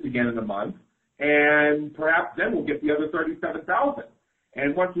repeat this again in a month, and perhaps then we'll get the other $37,000.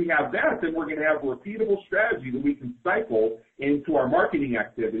 And once we have that, then we're going to have a repeatable strategy that we can cycle into our marketing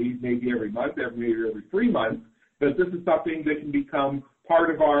activities, maybe every month, maybe every 3 months, but this is something that can become part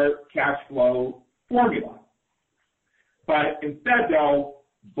of our cash flow formula. But instead, they'll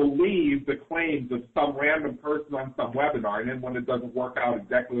believe the claims of some random person on some webinar, and then when it doesn't work out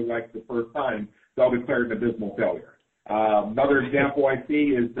exactly like the first time, they'll declare it an abysmal failure. Another example I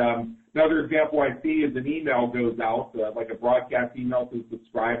see is an email goes out, like a broadcast email to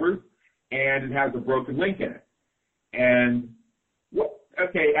subscribers, and it has a broken link in it. And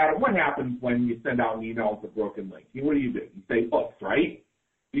okay, Adam, what happens when you send out an email with a broken link? What do? You say, oops, right?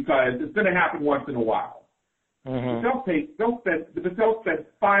 Because it's going to happen once in a while. Mm-hmm. They'll spend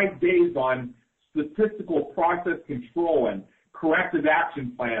 5 days on statistical process control and corrective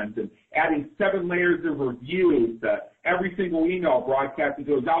action plans and adding 7 layers of review to every single email broadcast that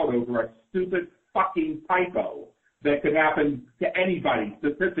goes out over a stupid fucking typo that could happen to anybody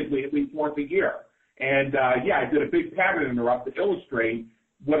statistically at least once a year. And I did a big pattern interrupt to illustrate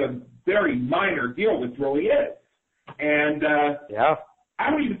what a very minor deal this really is. And I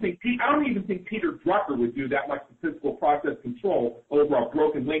don't even think Peter Drucker would do that much statistical process control over a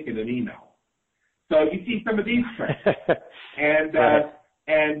broken link in an email. So you see some of these trends, and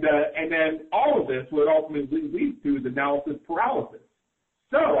then all of this, what ultimately leads to is analysis paralysis.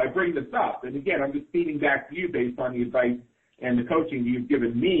 So I bring this up, and again, I'm just feeding back to you based on the advice and the coaching you've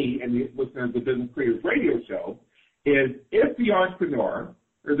given me and the listeners of the Business Creators Radio Show, is if the entrepreneur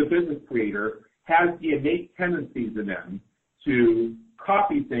or the business creator has the innate tendencies in them to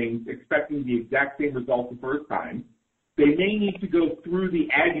copy things expecting the exact same result the first time, they may need to go through the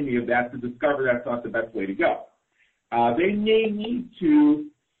agony of that to discover that's not the best way to go. They may need to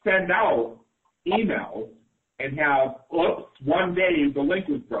send out emails and have, one day the link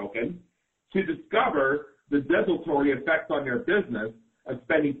was broken, to discover the desultory effects on their business of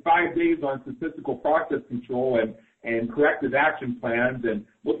spending 5 days on statistical process control and corrective action plans and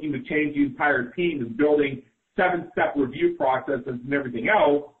looking to change the entire team and building 7-step review processes and everything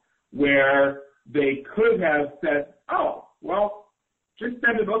else, where they could have said, just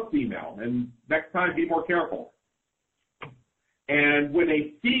send an oops email, and next time be more careful. And when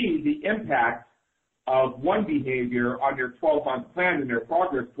they see the impact of one behavior on their 12-month plan and their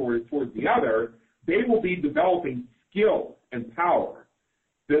progress towards the other, they will be developing skills and power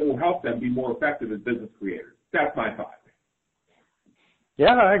that will help them be more effective as business creators. That's my thought.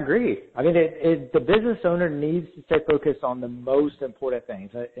 Yeah, I agree. I mean, the business owner needs to stay focused on the most important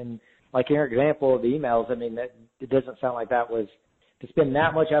things. And like in your example of the emails, I mean, it doesn't sound like that was to spend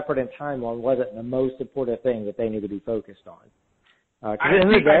that much effort and time on wasn't the most important thing that they need to be focused on. I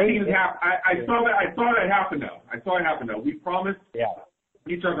saw that happen though. We promised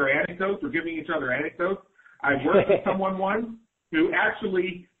each other anecdotes. We're giving each other anecdotes. I worked with someone once who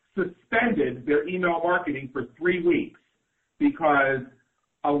actually suspended their email marketing for 3 weeks because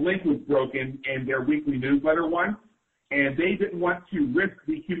a link was broken in their weekly newsletter once, and they didn't want to risk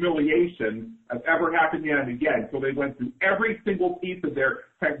the humiliation of ever happening again. So they went through every single piece of their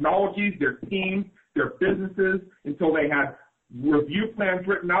technologies, their teams, their businesses, until they had review plans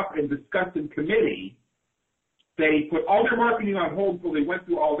written up and discussed in committee. They put all their marketing on hold until they went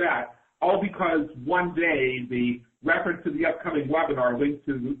through all that, all because one day the reference to the upcoming webinar linked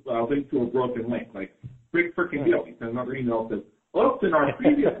to a broken link. Like, big freaking deal. He sent another email that says, oops, in our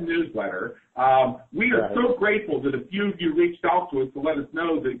previous newsletter, we are so grateful that a few of you reached out to us to let us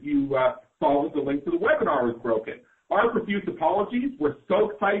know that you saw that the link to the webinar was broken. Our profuse apologies. We're so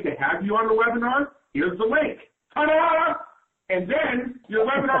excited to have you on the webinar. Here's the link. Ta-da! And then your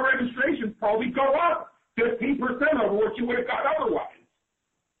webinar registrations probably go up 15% over what you would have got otherwise.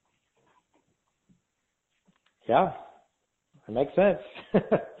 Yeah, that makes sense.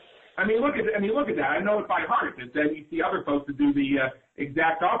 I mean, look at that. I know it by heart. And then you see other folks that do the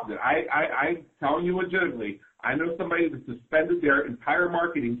exact opposite. I'm telling you legitimately, I know somebody that suspended their entire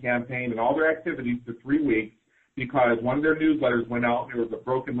marketing campaign and all their activities for 3 weeks because one of their newsletters went out and there was a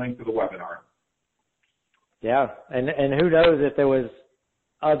broken link to the webinar. Yeah, and who knows if there was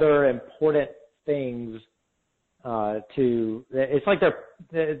other important things it's like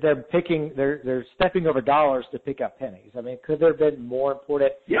they're stepping over dollars to pick up pennies. I mean, could there have been more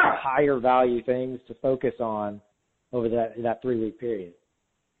important, higher value things to focus on over that 3-week period?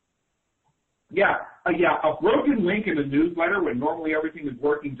 Yeah, a broken link in a newsletter when normally everything is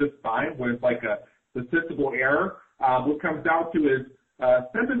working just fine, when it's like a statistical error. What comes down to is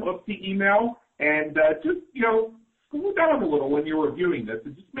send an oopsie email and just, slow down a little when you're reviewing this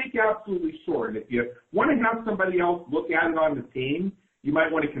and just make absolutely sure. And if you want to have somebody else look at it on the team, you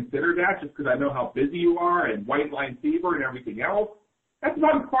might want to consider that just because I know how busy you are and white line fever and everything else. That's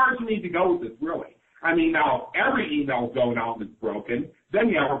about as far as you need to go with this, really. I mean, now, every email going out that's broken, then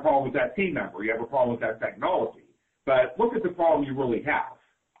you have a problem with that team member. You have a problem with that technology. But look at the problem you really have.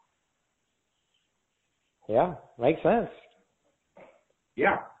 Yeah, makes sense.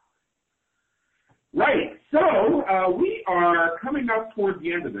 Yeah. Right. So we are coming up towards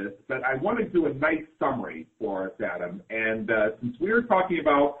the end of this, but I want to do a nice summary for us, Adam. And since we were talking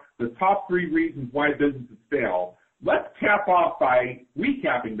about the top 3 reasons why businesses fail, let's cap off by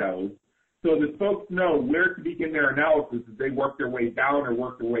recapping those so that folks know where to begin their analysis as they work their way down or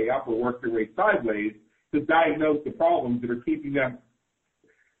work their way up or work their way sideways to diagnose the problems that are keeping them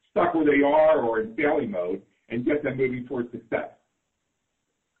stuck where they are or in failing mode and get them moving towards success.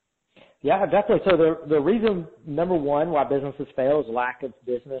 Yeah, definitely. So the reason, number one, why businesses fail is lack of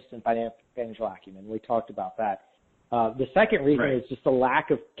business and financial acumen. We talked about that. The second reason is just a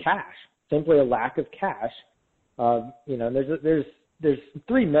lack of cash, simply a lack of cash. There's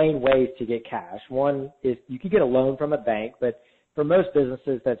 3 main ways to get cash. One is you could get a loan from a bank, but for most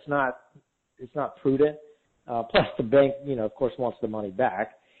businesses, it's not prudent. Plus the bank, of course, wants the money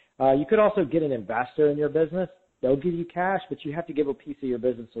back. You could also get an investor in your business. They'll give you cash, but you have to give a piece of your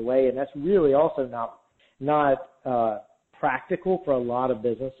business away, and that's really also not practical for a lot of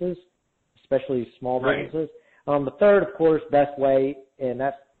businesses, especially small businesses. The third, of course, best way, and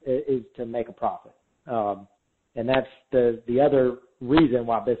is to make a profit. And that's the other reason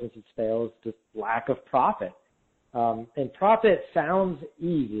why businesses fail is just lack of profit. And profit sounds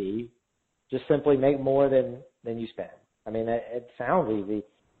easy, just simply make more than you spend. I mean, it sounds easy.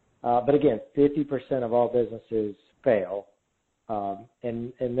 But again, 50% of all businesses fail.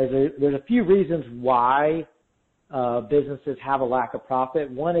 And there's a few reasons why businesses have a lack of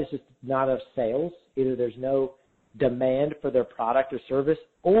profit. One is just not enough sales. Either there's no demand for their product or service,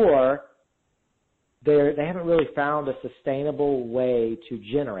 or they haven't really found a sustainable way to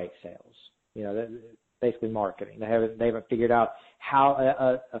generate sales. Basically marketing. They haven't figured out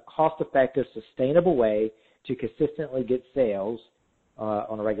how a cost-effective, sustainable way to consistently get sales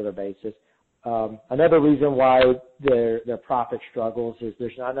on a regular basis. Another reason why their profit struggles is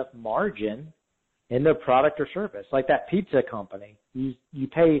there's not enough margin in their product or service. Like that pizza company,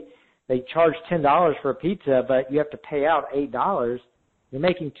 they charge $10 for a pizza, but you have to pay out $8. You're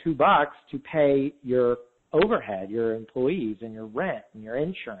making $2 to pay your overhead, your employees, and your rent and your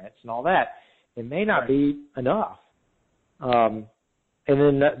insurance and all that. It may not be enough. And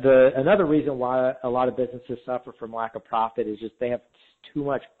then another reason why a lot of businesses suffer from lack of profit is just they have too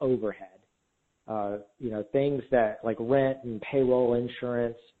much overhead. Things that like rent and payroll,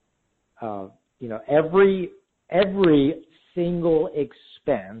 insurance. Every single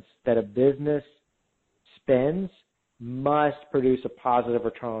expense that a business spends must produce a positive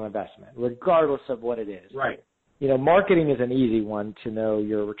return on investment, regardless of what it is. Right. Marketing is an easy one to know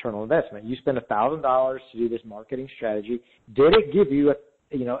your return on investment. You spend $1,000 to do this marketing strategy. Did it give you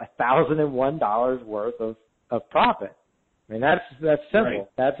 $1,001 worth of profit? I mean, that's simple.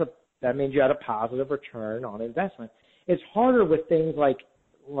 Right. That means you had a positive return on investment. It's harder with things like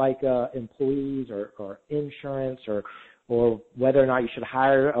employees or insurance or whether or not you should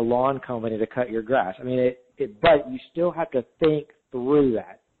hire a lawn company to cut your grass. I mean, but you still have to think through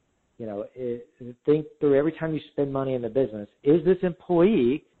that. Think through every time you spend money in the business. Is this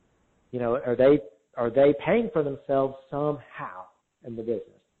employee, are they paying for themselves somehow in the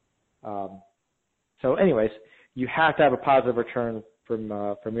business? So anyways, you have to have a positive return from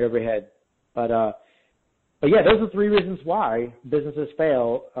your overhead. But yeah, those are 3 reasons why businesses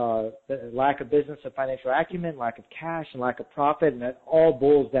fail. Lack of business and financial acumen, lack of cash, and lack of profit. And that all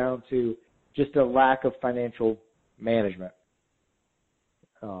boils down to just a lack of financial management.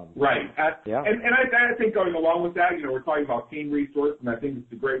 Right. And I think going along with that, we're talking about team resource, and I think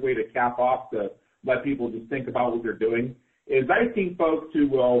it's a great way to cap off to let people just think about what they're doing is I've seen folks who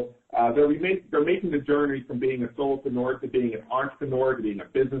will, they're making the journey from being a solopreneur to being an entrepreneur to being a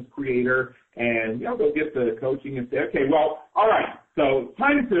business creator, and, you know, they'll get the coaching and say, okay, well, all right, so it's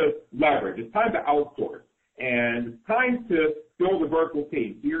time to leverage, it's time to outsource, and it's time to build a virtual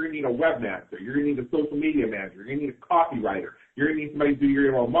team. So you're going to need a webmaster, you're going to need a social media manager, you're going to need a copywriter, you're going to need somebody to do your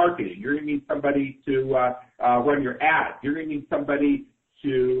email marketing, you're going to need somebody to run your ads, you're going to need somebody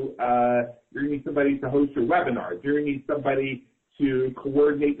to host your webinars, you're going to need somebody to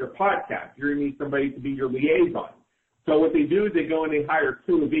coordinate your podcast, you're going to need somebody to be your liaison. So what they do is they go and they hire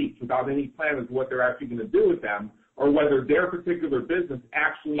two of each without any plan as to what they're actually going to do with them or whether their particular business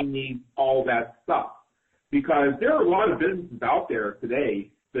actually needs all that stuff. Because there are a lot of businesses out there today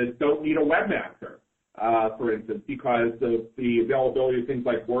that don't need a webmaster, for instance, because of the availability of things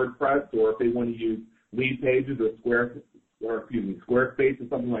like WordPress, or if they want to use lead pages or Squarespace or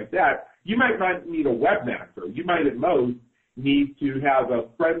something like that, you might not need a webmaster. You might at most need to have a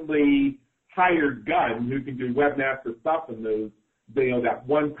friendly hired gun who can do webmaster stuff in those, you know, that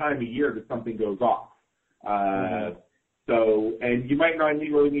one time a year that something goes off. So, and you might not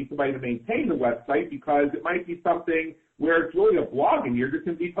really need somebody to maintain the website because it might be something where it's really a blog and you're just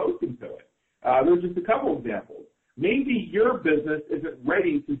going to be posting to it. There's just a couple examples. Maybe your business isn't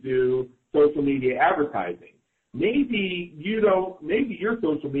ready to do social media advertising. Maybe your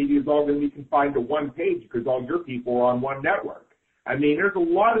social media is all going to be confined to one page because all your people are on one network. I mean, there's a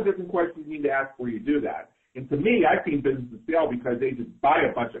lot of different questions you need to ask before you do that. And to me, I've seen businesses fail because they just buy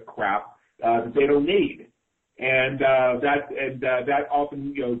a bunch of crap that they don't need. And that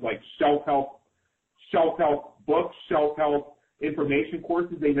often, you know, like self-help books, self-help information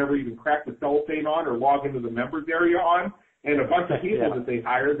courses they never even crack the cellophane on or log into the members area on, and a bunch of people that they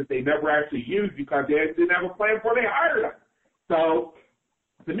hire that they never actually used because they didn't have a plan before they hired them. So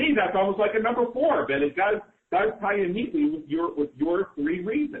to me, that's almost like a number 4, but it does tie in neatly with your 3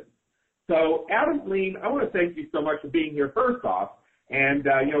 reasons. So Adam Lean, I want to thank you so much for being here first off. And,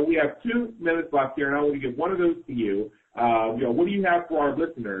 you know, we have 2 minutes left here, and I want to give one of those to you. You know, what do you have for our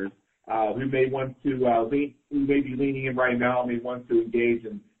listeners who may want to who may be leaning in right now, may want to engage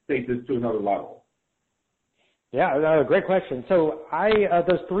and take this to another level? Yeah, great question. So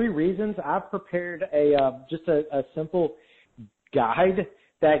those 3 reasons, I've prepared just a simple guide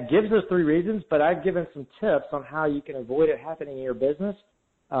that gives those 3 reasons, but I've given some tips on how you can avoid it happening in your business.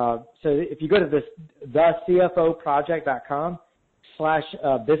 So if you go to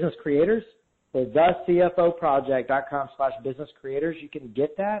thecfoproject.com/business creators, so thecfoproject.com/business creators, you can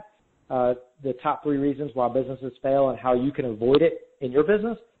get that, the top 3 reasons why businesses fail and how you can avoid it in your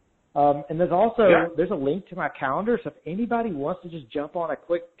business. And there's also, there's a link to my calendar, so if anybody wants to just jump on a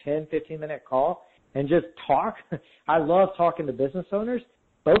quick 10, 15-minute call and just talk, I love talking to business owners.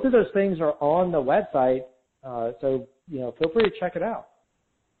 Both of those things are on the website, so, you know, feel free to check it out.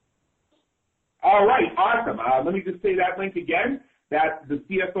 All right, awesome. Let me just say that link again. That's the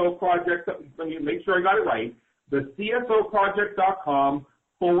CFO Project. Let me make sure I got it right. The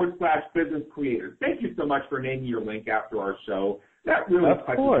CFOproject.com/business creators. Thank you so much for naming your link after our show. That really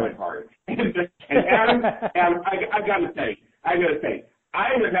touches my heart. And Adam, I got to say, I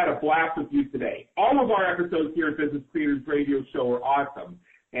have had a blast with you today. All of our episodes here at Business Creators Radio Show are awesome,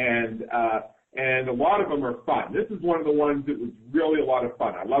 and a lot of them are fun. This is one of the ones that was really a lot of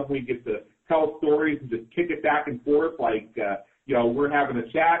fun. I love when we get to tell stories and just kick it back and forth like, you know, we're having a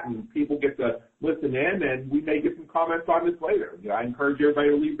chat and people get to listen in, and we may get some comments on this later. You know, I encourage everybody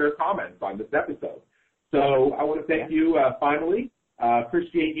to leave their comments on this episode. So I want to thank you finally.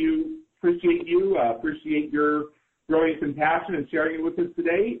 Appreciate your brilliance and passion and sharing it with us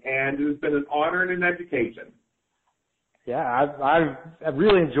today, and it has been an honor and an education. Yeah, I've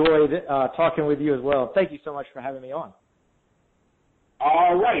really enjoyed talking with you as well. Thank you so much for having me on.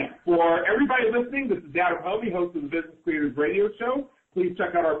 All right. For everybody listening, this is Adam Hovey, host of the Business Creators Radio Show. Please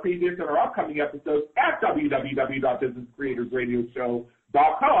check out our previous and our upcoming episodes at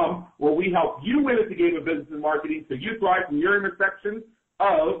www.businesscreatorsradioshow.com, where we help you win at the game of business and marketing so you thrive from your intersection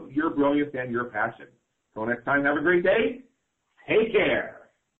of your brilliance and your passion. Until next time, have a great day. Take care.